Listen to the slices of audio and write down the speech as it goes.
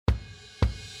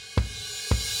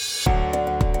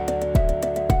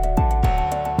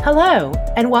Hello,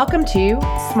 and welcome to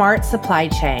Smart Supply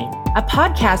Chain, a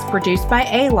podcast produced by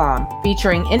ALOM,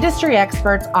 featuring industry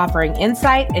experts offering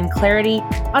insight and clarity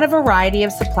on a variety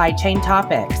of supply chain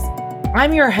topics.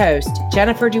 I'm your host,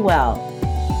 Jennifer Duell.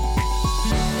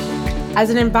 As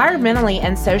an environmentally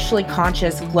and socially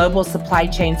conscious global supply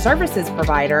chain services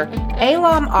provider,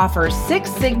 ALOM offers Six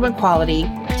Sigma quality,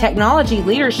 technology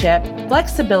leadership,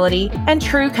 flexibility, and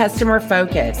true customer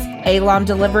focus. ALOM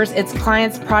delivers its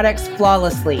clients' products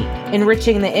flawlessly,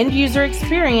 enriching the end user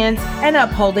experience and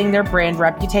upholding their brand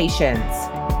reputations.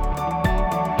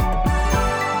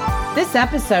 This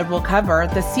episode will cover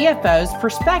the CFO's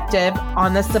perspective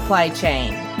on the supply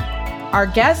chain. Our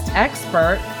guest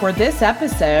expert for this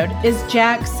episode is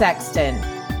Jack Sexton,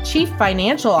 Chief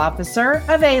Financial Officer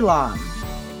of ALOM.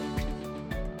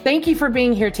 Thank you for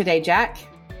being here today, Jack.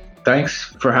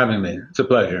 Thanks for having me. It's a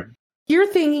pleasure. You're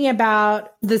thinking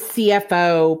about the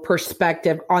CFO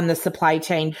perspective on the supply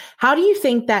chain. How do you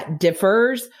think that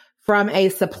differs from a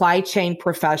supply chain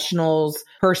professional's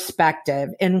perspective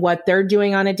in what they're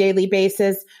doing on a daily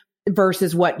basis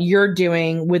versus what you're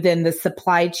doing within the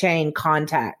supply chain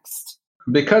context?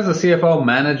 Because the CFO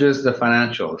manages the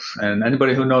financials, and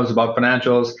anybody who knows about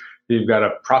financials, you've got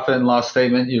a profit and loss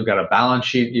statement, you've got a balance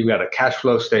sheet, you've got a cash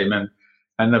flow statement,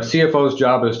 and the CFO's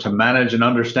job is to manage and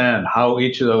understand how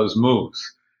each of those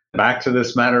moves. Back to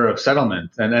this matter of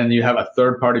settlement, and then you have a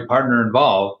third-party partner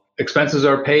involved. Expenses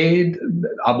are paid,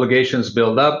 obligations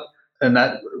build up, and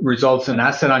that results in an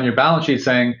asset on your balance sheet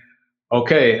saying,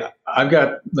 okay, I've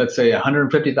got, let's say,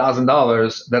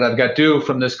 $150,000 that I've got due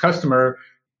from this customer.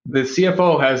 The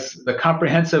CFO has the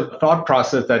comprehensive thought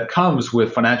process that comes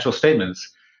with financial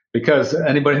statements, because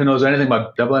anybody who knows anything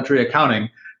about double entry accounting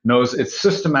knows it's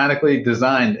systematically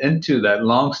designed into that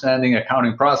long-standing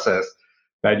accounting process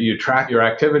that you track your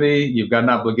activity, you've got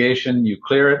an obligation, you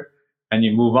clear it, and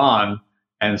you move on.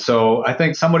 And so I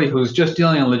think somebody who's just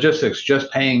dealing in logistics,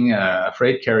 just paying a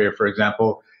freight carrier, for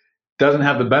example, doesn't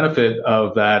have the benefit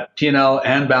of that P&L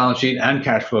and balance sheet and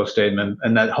cash flow statement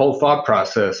and that whole thought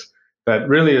process that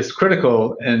really is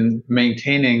critical in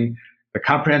maintaining the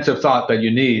comprehensive thought that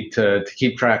you need to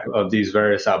keep track of these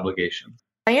various obligations.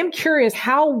 I am curious,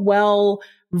 how well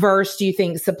versed do you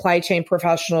think supply chain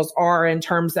professionals are in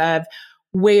terms of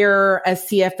where a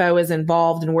CFO is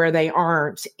involved and where they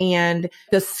aren't, and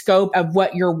the scope of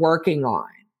what you're working on?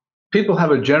 People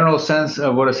have a general sense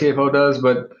of what a CFO does,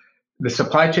 but the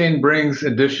supply chain brings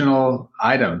additional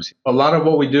items. A lot of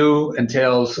what we do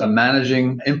entails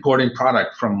managing importing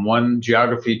product from one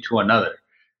geography to another.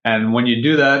 And when you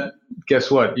do that,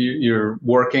 guess what? You're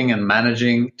working and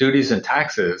managing duties and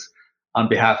taxes on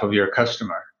behalf of your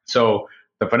customer. So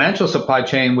the financial supply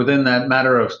chain within that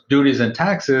matter of duties and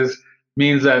taxes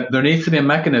means that there needs to be a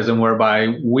mechanism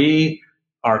whereby we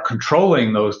are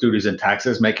controlling those duties and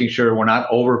taxes, making sure we're not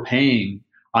overpaying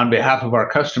on behalf of our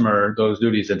customer those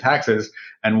duties and taxes,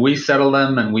 and we settle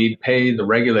them and we pay the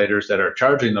regulators that are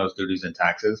charging those duties and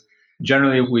taxes.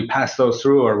 Generally, we pass those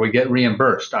through or we get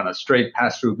reimbursed on a straight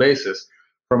pass-through basis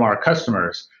from our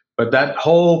customers. But that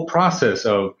whole process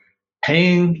of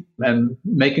paying and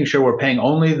making sure we're paying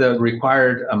only the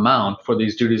required amount for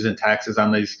these duties and taxes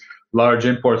on these large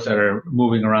imports that are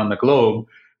moving around the globe,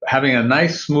 having a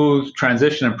nice, smooth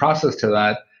transition and process to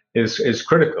that is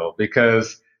critical,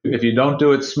 because if you don't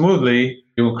do it smoothly,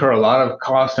 you incur a lot of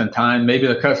cost and time. Maybe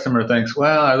the customer thinks,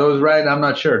 well, are those right? I'm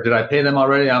not sure. Did I pay them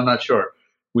already? I'm not sure.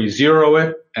 We zero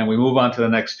it and we move on to the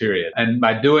next period. And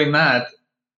by doing that,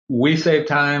 we save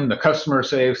time, the customer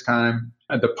saves time,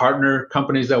 and the partner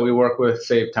companies that we work with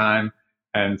save time.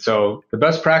 And so the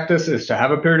best practice is to have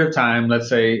a period of time, let's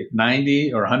say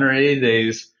 90 or 180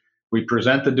 days. We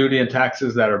present the duty and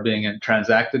taxes that are being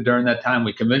transacted during that time.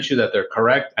 We convince you that they're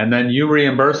correct, and then you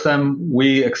reimburse them.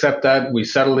 We accept that. We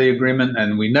settle the agreement,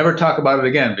 and we never talk about it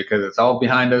again because it's all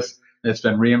behind us. It's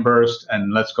been reimbursed,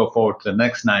 and let's go forward to the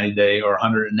next 90-day or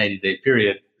 180-day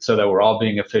period so that we're all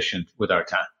being efficient with our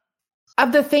time.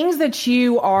 Of the things that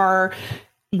you are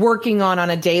working on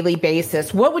a daily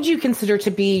basis, what would you consider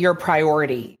to be your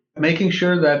priority? Making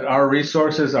sure that our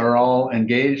resources are all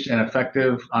engaged and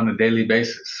effective on a daily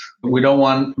basis. We don't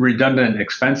want redundant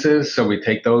expenses, so we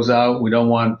take those out. We don't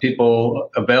want people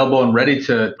available and ready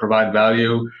to provide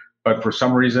value, but for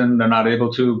some reason they're not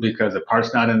able to because a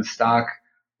part's not in stock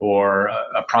or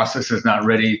a process is not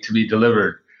ready to be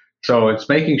delivered. So it's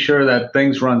making sure that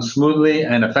things run smoothly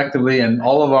and effectively, and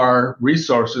all of our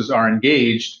resources are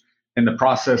engaged in the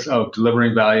process of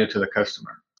delivering value to the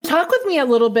customer. Talk with me a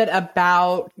little bit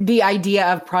about the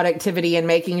idea of productivity and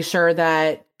making sure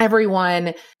that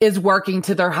everyone is working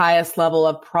to their highest level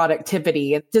of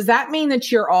productivity. Does that mean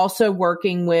that you're also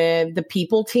working with the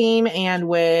people team and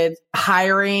with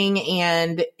hiring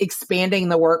and expanding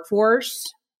the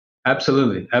workforce?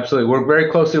 Absolutely. Absolutely. Work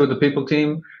very closely with the people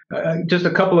team. Just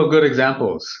a couple of good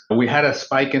examples. We had a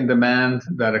spike in demand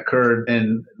that occurred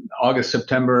in August,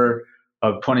 September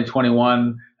of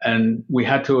 2021, and we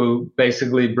had to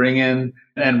basically bring in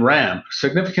and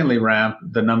significantly ramp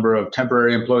the number of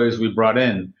temporary employees we brought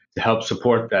in to help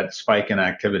support that spike in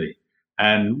activity.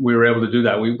 And we were able to do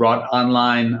that. We brought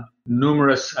online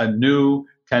numerous new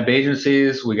temp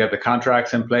agencies. We got the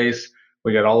contracts in place.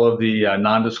 We got all of the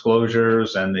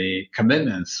non-disclosures and the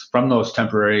commitments from those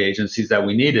temporary agencies that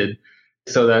we needed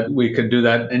so that we could do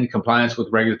that in compliance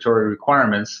with regulatory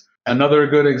requirements. Another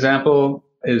good example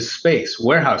is space,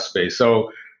 warehouse space.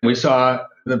 So we saw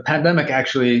the pandemic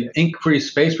actually increase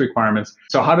space requirements.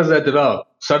 So how does that develop?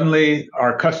 Suddenly,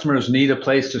 our customers need a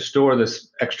place to store this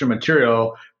extra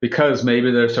material because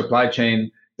maybe their supply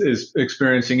chain is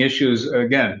experiencing issues,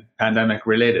 again, pandemic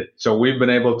related. So we've been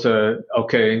able to,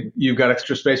 okay, you've got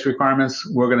extra space requirements.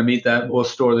 We're going to meet that. We'll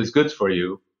store these goods for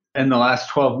you. In the last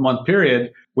 12-month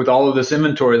period, with all of this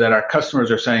inventory that our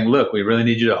customers are saying, look, we really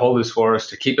need you to hold this for us,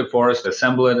 to keep it for us, to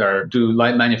assemble it or do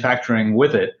light manufacturing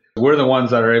with it. We're the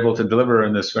ones that are able to deliver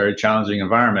in this very challenging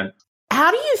environment.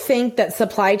 How do you think that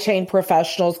supply chain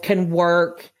professionals can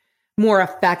work more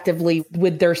effectively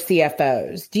with their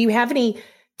CFOs? Do you have any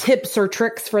tips or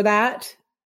tricks for that?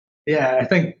 Yeah, I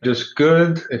think just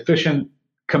good, efficient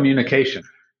communication.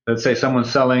 Let's say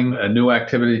someone's selling a new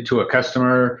activity to a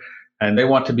customer and they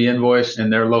want to be invoiced in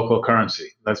their local currency.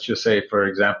 Let's just say, for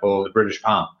example, the British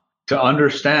pound. To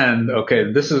understand,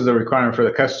 okay, this is the requirement for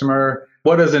the customer.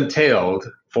 What is entailed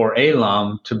for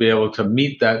ALOM to be able to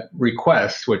meet that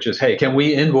request, which is, hey, can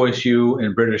we invoice you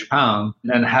in British pound,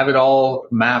 and have it all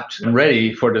mapped and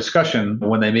ready for discussion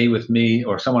when they meet with me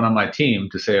or someone on my team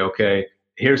to say, okay,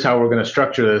 here's how we're going to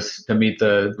structure this to meet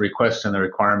the request and the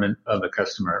requirement of the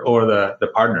customer or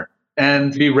the partner.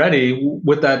 And be ready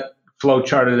with that flow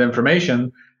charted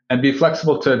information and be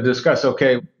flexible to discuss,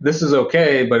 okay, this is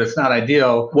okay, but it's not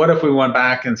ideal. What if we went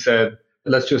back and said,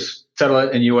 let's just settle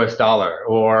it in US dollar?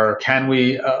 Or can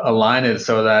we align it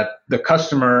so that the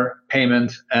customer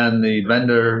payment and the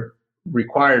vendor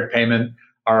required payment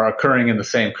are occurring in the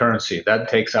same currency? That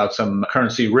takes out some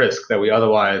currency risk that we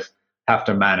otherwise have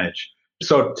to manage.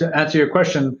 So to answer your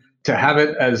question, to have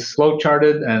it as flow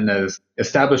charted and as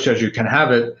established as you can have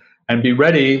it, and be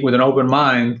ready with an open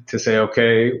mind to say,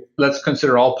 okay, let's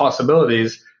consider all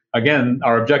possibilities. Again,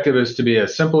 our objective is to be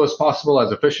as simple as possible, as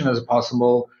efficient as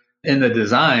possible in the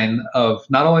design of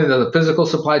not only the physical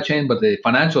supply chain, but the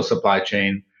financial supply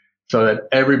chain, so that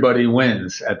everybody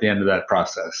wins at the end of that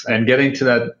process. And getting to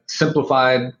that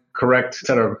simplified, correct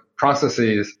set of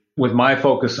processes with my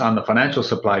focus on the financial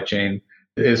supply chain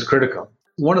is critical.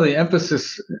 One of the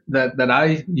emphasis that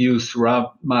I use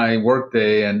throughout my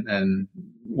workday and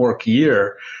work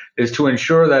year is to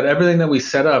ensure that everything that we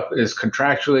set up is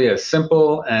contractually as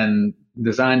simple and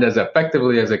designed as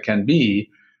effectively as it can be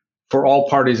for all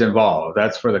parties involved.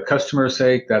 That's for the customer's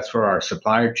sake, that's for our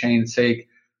supplier chain's sake,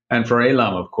 and for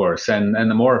ALOM, of course. And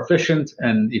the more efficient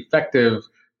and effective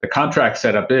the contract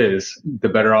setup is, the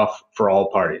better off for all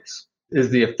parties. Is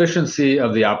the efficiency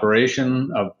of the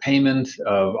operation of payment,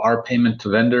 of our payment to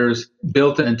vendors,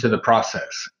 built into the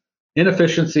process.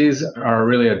 Inefficiencies are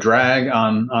really a drag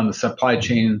on the supply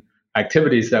chain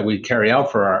activities that we carry out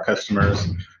for our customers.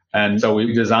 And so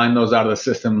we design those out of the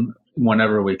system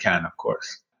whenever we can, of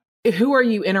course. Who are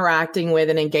you interacting with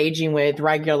and engaging with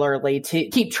regularly to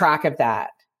keep track of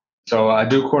that? So I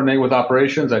do coordinate with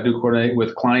operations. I do coordinate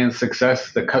with client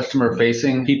success, the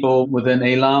customer-facing people within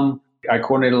ALOM. I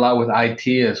coordinate a lot with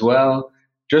IT as well,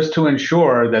 just to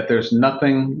ensure that there's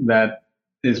nothing that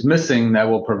is missing that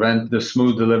will prevent the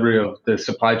smooth delivery of the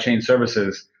supply chain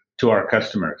services to our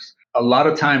customers. A lot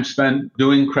of time spent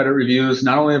doing credit reviews,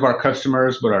 not only of our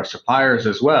customers, but our suppliers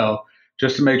as well,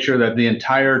 just to make sure that the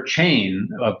entire chain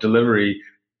of delivery,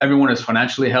 everyone is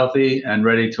financially healthy and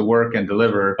ready to work and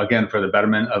deliver, again, for the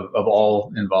betterment of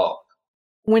all involved.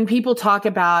 When people talk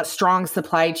about strong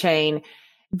supply chain,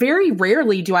 very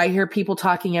rarely do I hear people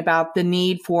talking about the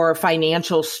need for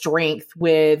financial strength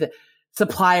with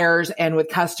suppliers and with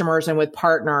customers and with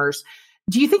partners.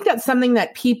 Do you think that's something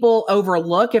that people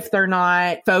overlook if they're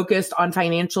not focused on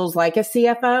financials like a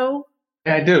CFO?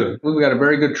 Yeah, I do. We've got a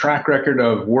very good track record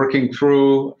of working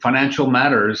through financial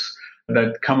matters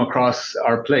that come across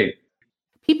our plate.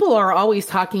 People are always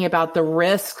talking about the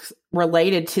risks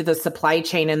related to the supply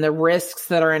chain and the risks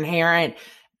that are inherent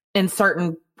in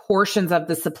certain portions of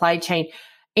the supply chain.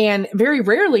 And very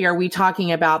rarely are we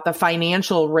talking about the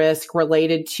financial risk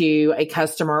related to a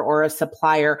customer or a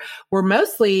supplier. We're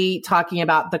mostly talking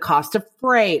about the cost of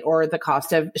freight or the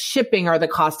cost of shipping or the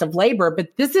cost of labor.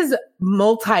 But this is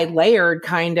multi-layered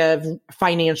kind of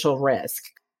financial risk.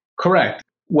 Correct.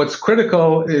 What's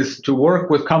critical is to work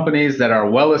with companies that are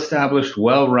well established,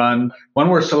 well run. When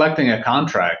we're selecting a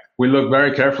contract, we look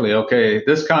very carefully. Okay,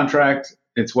 this contract,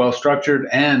 it's well structured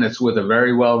and it's with a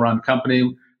very well run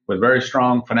company with very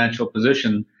strong financial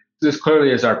position. This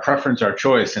clearly is our preference, our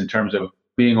choice in terms of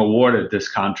being awarded this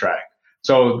contract.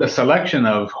 So the selection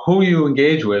of who you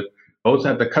engage with, both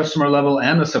at the customer level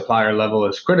and the supplier level,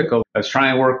 is critical. Let's try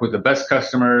and work with the best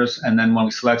customers. And then when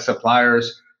we select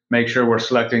suppliers, make sure we're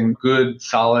selecting good,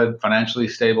 solid, financially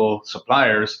stable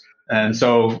suppliers. And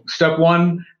so step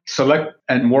one, select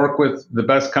and work with the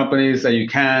best companies that you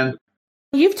can.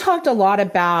 You've talked a lot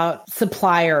about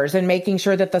suppliers and making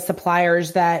sure that the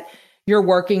suppliers that you're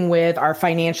working with are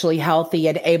financially healthy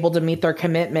and able to meet their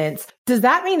commitments. Does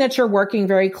that mean that you're working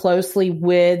very closely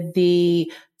with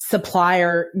the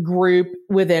supplier group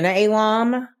within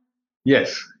ALOM?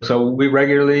 Yes. So we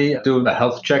regularly do a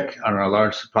health check on our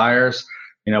large suppliers.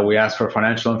 We ask for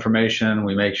financial information.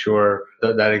 We make sure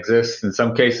that exists. In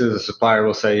some cases, the supplier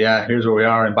will say, yeah, here's where we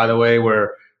are. And by the way,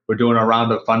 we're doing a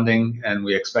round of funding and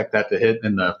we expect that to hit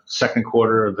in the second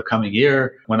quarter of the coming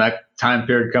year. When that time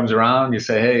period comes around, you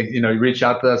say, hey, you reach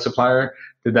out to that supplier.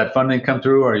 Did that funding come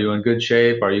through? Are you in good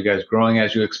shape? Are you guys growing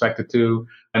as you expected to?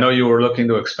 I know you were looking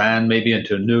to expand maybe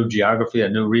into a new geography, a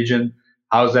new region.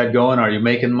 How's that going? Are you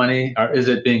making money? Is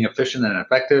it being efficient and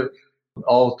effective?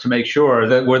 All to make sure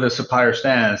that where the supplier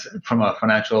stands from a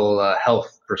financial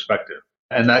health perspective.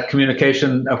 And that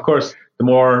communication, of course, the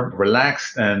more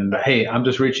relaxed and, hey, I'm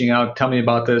just reaching out, tell me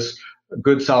about this,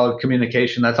 good, solid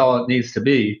communication. That's all it needs to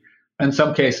be. In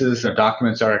some cases,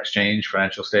 documents are exchanged,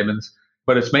 financial statements,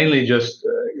 but it's mainly just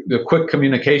the quick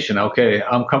communication. Okay,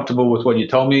 I'm comfortable with what you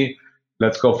told me.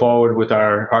 Let's go forward with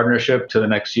our partnership to the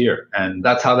next year. And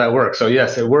that's how that works. So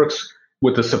yes, it works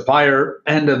with the supplier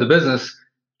end of the business,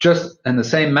 just in the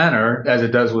same manner as it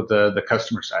does with the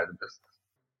customer side of the business.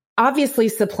 Obviously,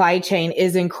 supply chain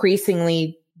is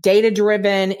increasingly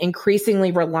data-driven,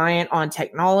 increasingly reliant on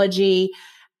technology,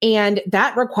 and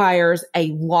that requires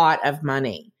a lot of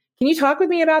money. Can you talk with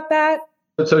me about that?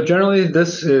 So generally,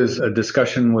 this is a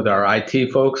discussion with our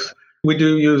IT folks. We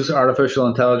do use artificial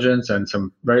intelligence and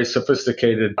some very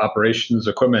sophisticated operations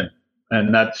equipment,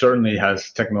 and that certainly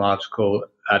has technological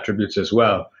attributes as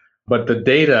well. But the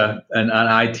data and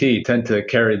IT tend to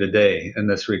carry the day in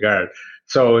this regard.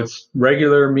 So it's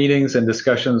regular meetings and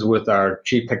discussions with our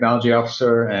chief technology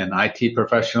officer and IT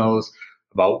professionals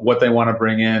about what they want to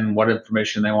bring in, what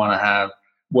information they want to have,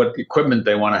 what equipment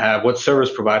they want to have, what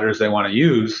service providers they want to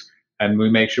use. And we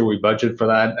make sure we budget for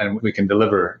that and we can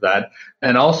deliver that.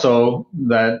 And also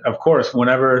that, of course,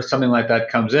 whenever something like that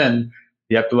comes in,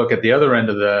 you have to look at the other end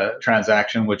of the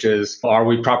transaction, which is, are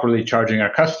we properly charging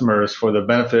our customers for the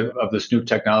benefit of this new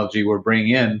technology we're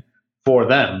bringing in for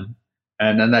them?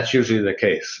 And then that's usually the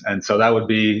case. And so that would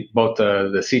be both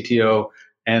the CTO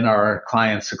and our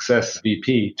client success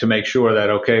VP to make sure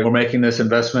that, okay, we're making this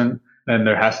investment and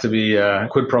there has to be a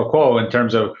quid pro quo in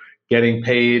terms of getting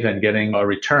paid and getting a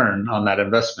return on that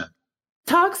investment.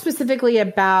 Talk specifically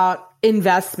about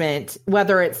investment,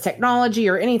 whether it's technology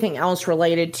or anything else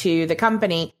related to the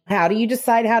company. How do you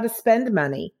decide how to spend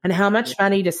money and how much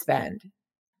money to spend?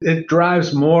 It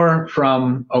drives more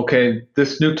from, okay,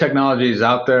 this new technology is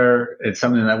out there. It's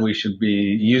something that we should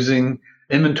be using.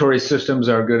 Inventory systems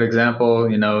are a good example.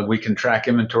 We can track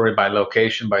inventory by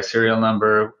location, by serial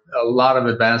number, a lot of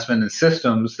advancement in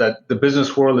systems that the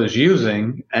business world is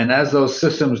using. And as those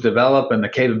systems develop and the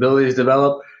capabilities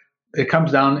develop, it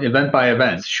comes down event by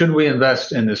event. Should we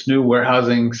invest in this new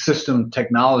warehousing system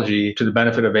technology to the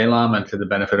benefit of ALOM and to the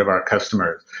benefit of our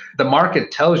customers? The market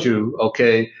tells you,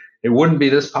 okay, it wouldn't be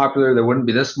this popular, there wouldn't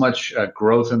be this much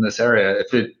growth in this area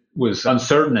if it was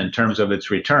uncertain in terms of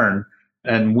its return.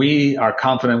 And we are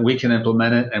confident we can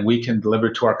implement it and we can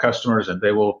deliver to our customers and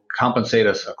they will compensate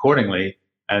us accordingly.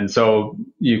 And so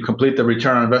you complete the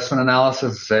return on investment analysis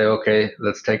and say, okay,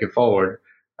 let's take it forward.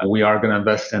 We are going to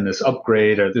invest in this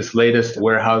upgrade or this latest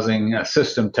warehousing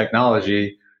system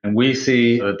technology. And we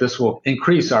see that this will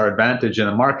increase our advantage in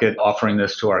the market offering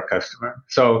this to our customer.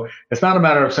 So it's not a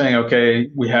matter of saying, okay,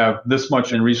 we have this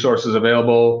much in resources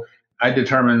available. I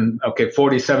determine, okay,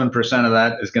 47% of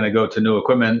that is going to go to new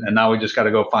equipment. And now we just got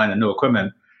to go find a new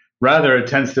equipment. Rather, it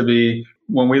tends to be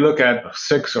when we look at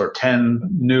 6 or 10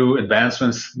 new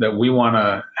advancements that we want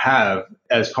to have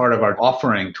as part of our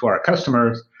offering to our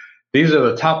customers, These are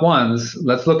the top ones.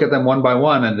 Let's look at them one by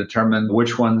one and determine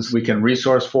which ones we can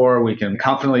resource for, we can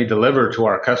confidently deliver to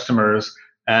our customers,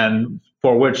 and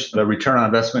for which the return on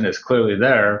investment is clearly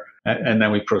there. And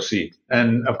then we proceed.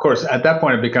 And of course, at that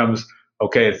point, it becomes,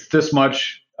 okay, it's this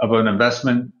much of an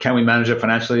investment. Can we manage it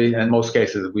financially? In most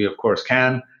cases, we of course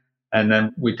can. And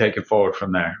then we take it forward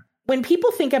from there. When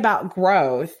people think about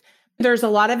growth, there's a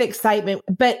lot of excitement,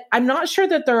 but I'm not sure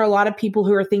that there are a lot of people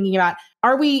who are thinking about,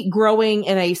 are we growing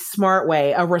in a smart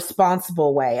way, a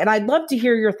responsible way? And I'd love to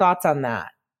hear your thoughts on that.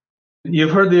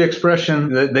 You've heard the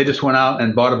expression that they just went out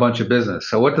and bought a bunch of business.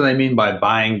 So what do they mean by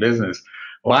buying business?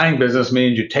 Buying business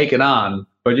means you take it on,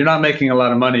 but you're not making a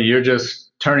lot of money. You're just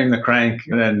turning the crank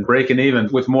and then breaking even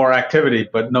with more activity,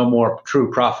 but no more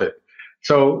true profit.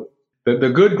 So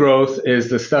the good growth is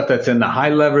the stuff that's in the high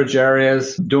leverage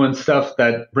areas, doing stuff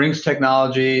that brings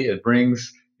technology, it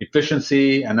brings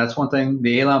efficiency. And that's one thing,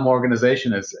 the Elam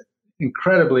organization is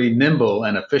incredibly nimble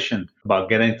and efficient about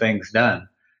getting things done.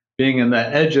 Being in the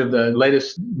edge of the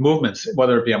latest movements,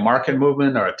 whether it be a market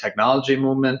movement or a technology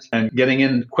movement, and getting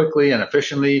in quickly and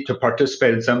efficiently to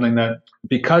participate in something that,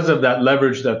 because of that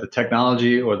leverage that the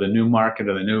technology or the new market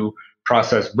or the new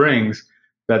process brings,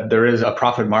 that there is a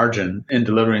profit margin in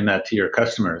delivering that to your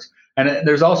customers. And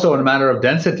there's also a matter of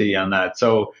density on that.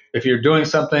 So if you're doing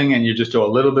something and you just do a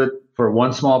little bit for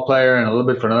one small player and a little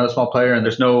bit for another small player, and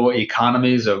there's no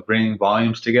economies of bringing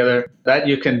volumes together, that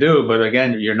you can do. But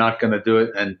again, you're not going to do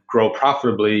it and grow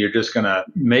profitably. You're just going to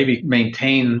maybe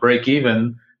maintain break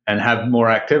even and have more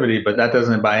activity, but that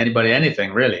doesn't buy anybody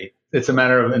anything, really. It's a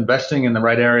matter of investing in the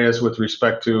right areas with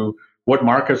respect to what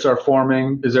markets are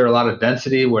forming. Is there a lot of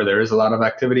density where there is a lot of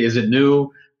activity? Is it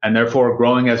new and therefore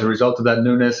growing as a result of that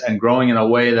newness and growing in a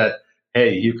way that,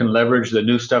 hey, you can leverage the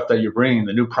new stuff that you're bringing,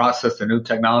 the new process, the new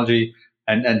technology,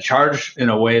 and charge in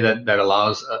a way that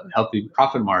allows a healthy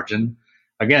profit margin.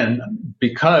 Again,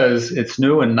 because it's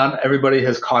new and not everybody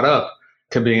has caught up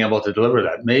to being able to deliver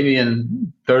that. Maybe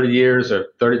in 30 years or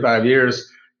 35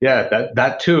 years, yeah,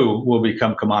 that too will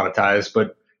become commoditized,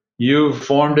 but you've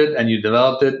formed it and you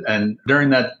developed it. And during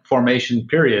that formation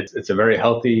period, it's a very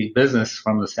healthy business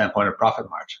from the standpoint of profit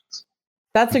margins.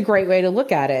 That's a great way to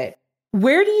look at it.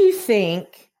 Where do you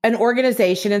think an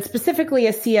organization, and specifically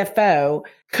a CFO,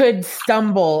 could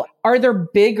stumble? Are there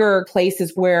bigger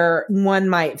places where one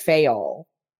might fail?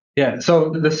 Yeah.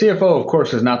 So the CFO, of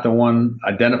course, is not the one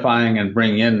identifying and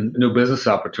bringing in new business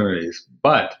opportunities.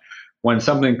 But when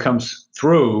something comes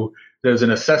through, there's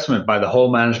an assessment by the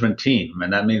whole management team.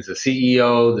 And that means the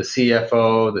CEO, the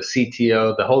CFO, the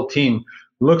CTO, the whole team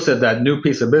looks at that new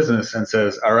piece of business and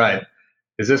says, all right,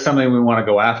 is this something we want to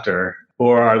go after?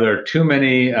 Or are there too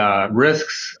many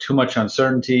risks, too much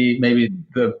uncertainty? Maybe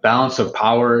the balance of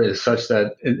power is such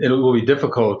that it will be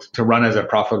difficult to run as a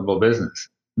profitable business.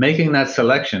 Making that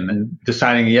selection and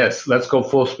deciding, yes, let's go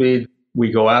full speed,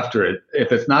 we go after it.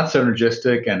 If it's not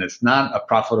synergistic and it's not a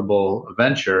profitable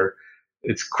venture,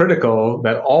 it's critical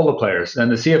that all the players,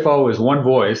 and the CFO is one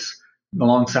voice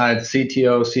alongside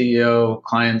CTO, CEO,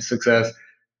 client success,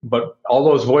 but all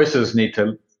those voices need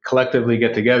to collectively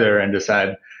get together and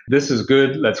decide, this is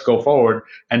good, let's go forward,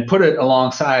 and put it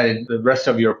alongside the rest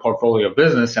of your portfolio of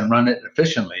business and run it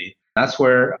efficiently. That's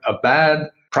where a bad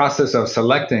process of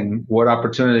selecting what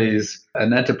opportunities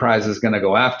an enterprise is going to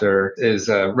go after is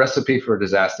a recipe for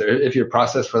disaster. If your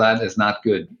process for that is not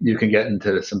good, you can get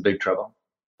into some big trouble.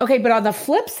 Okay, but on the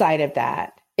flip side of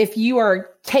that, if you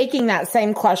are taking that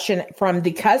same question from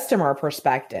the customer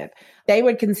perspective, they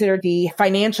would consider the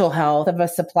financial health of a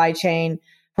supply chain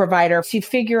provider to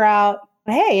figure out,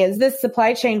 hey, is this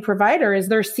supply chain provider, is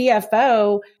their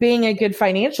CFO being a good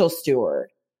financial steward?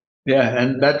 Yeah,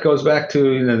 and that goes back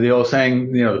to the old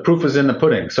saying, the proof is in the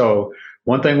pudding. So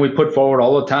one thing we put forward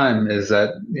all the time is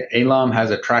that Elam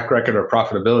has a track record of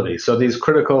profitability. So these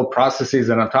critical processes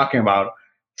that I'm talking about,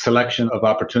 selection of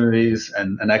opportunities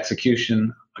and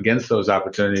execution against those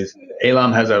opportunities,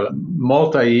 Elam has a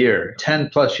multi-year, 10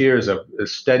 plus years of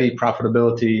steady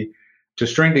profitability. To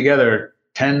string together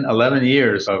 10, 11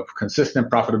 years of consistent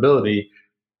profitability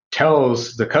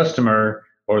tells the customer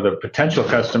or the potential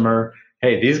customer,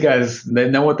 hey, these guys, they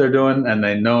know what they're doing and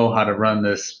they know how to run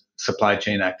this supply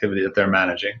chain activity that they're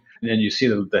managing. And you see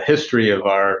the history of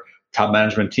our top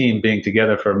management team being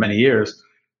together for many years.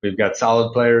 We've got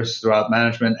solid players throughout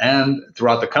management and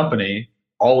throughout the company,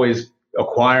 always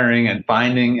acquiring and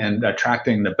finding and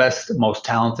attracting the best, most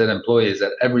talented employees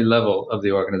at every level of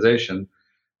the organization.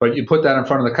 But you put that in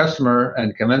front of the customer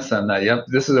and convince them that, yep,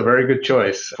 this is a very good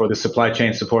choice for the supply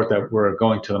chain support that we're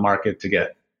going to the market to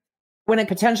get. When a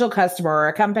potential customer or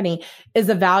a company is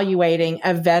evaluating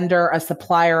a vendor, a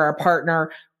supplier, a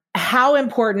partner, How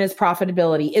important is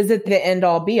profitability? Is it the end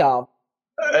all be all?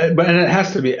 But it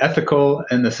has to be ethical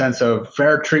in the sense of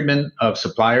fair treatment of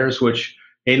suppliers, which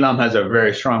Elam has a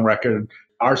very strong record.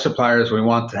 Our suppliers, we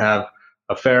want to have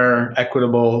a fair,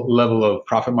 equitable level of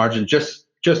profit margin, just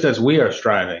as we are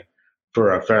striving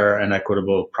for a fair and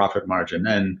equitable profit margin.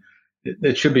 And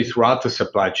it should be throughout the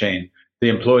supply chain. The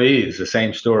employees, the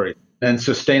same story. And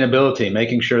sustainability,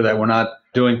 making sure that we're not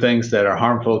doing things that are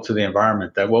harmful to the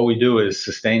environment, that what we do is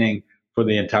sustaining for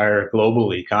the entire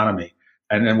global economy.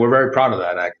 And we're very proud of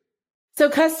that. So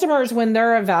customers, when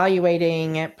they're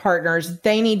evaluating partners,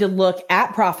 they need to look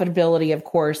at profitability, of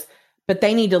course, but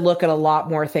they need to look at a lot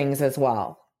more things as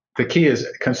well. The key is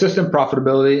consistent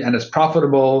profitability, and it's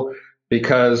profitable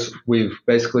because we've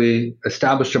basically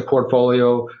established a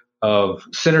portfolio of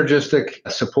synergistic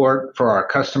support for our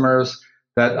customers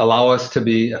that allow us to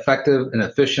be effective and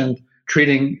efficient,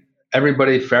 treating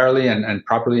everybody fairly and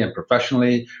properly and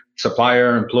professionally,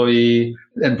 supplier, employee,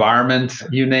 environment,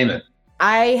 you name it.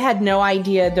 I had no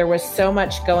idea there was so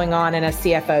much going on in a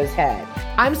CFO's head.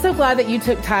 I'm so glad that you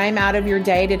took time out of your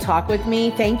day to talk with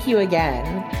me. Thank you again.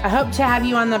 I hope to have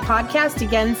you on the podcast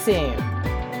again soon.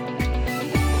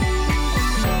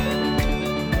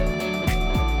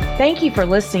 Thank you for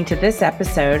listening to this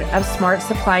episode of Smart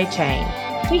Supply Chain.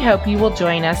 We hope you will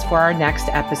join us for our next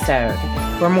episode.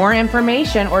 For more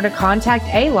information or to contact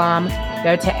Elam,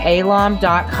 go to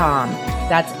elam.com.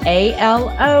 That's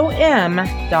ALOM.com.